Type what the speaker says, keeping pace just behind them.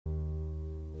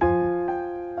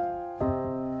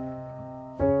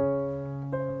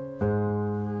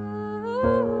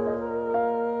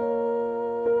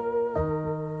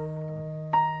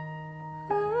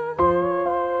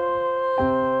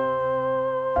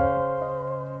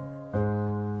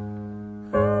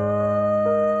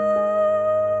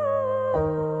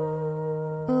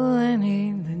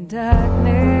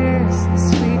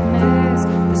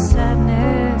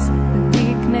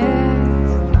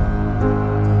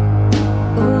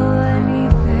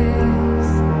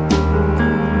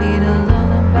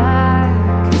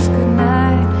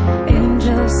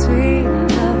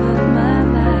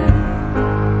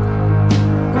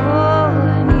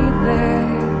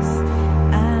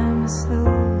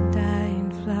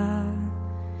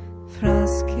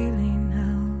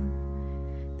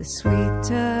the sweet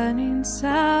turning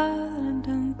silent,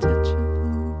 untouchable.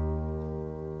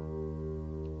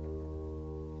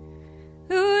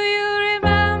 Do you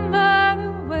remember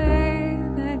the way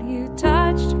that you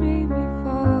touched me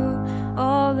before?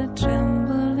 All the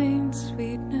trembling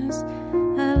sweetness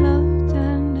I loved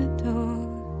and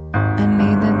adored. I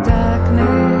need the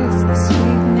darkness, the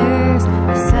sweetness,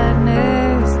 the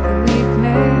sadness, the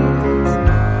weakness.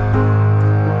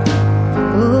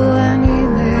 Oh, I need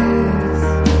this.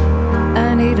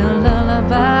 I need a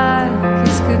lullaby, a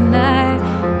kiss goodnight,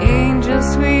 angel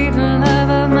sweet love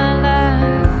of my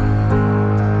life.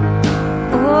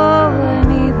 Oh, I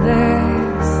need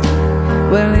this.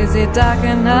 Well, is it dark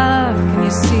enough? Can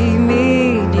you see me?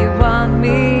 Do you want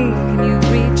me? Can you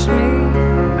reach me?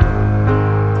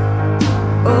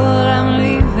 Oh, I'm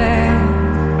leaving.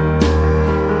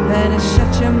 Better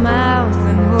shut your mouth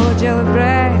and hold your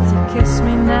breath. You kiss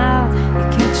me now, you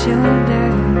catch your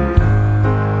death.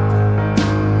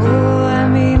 Oh,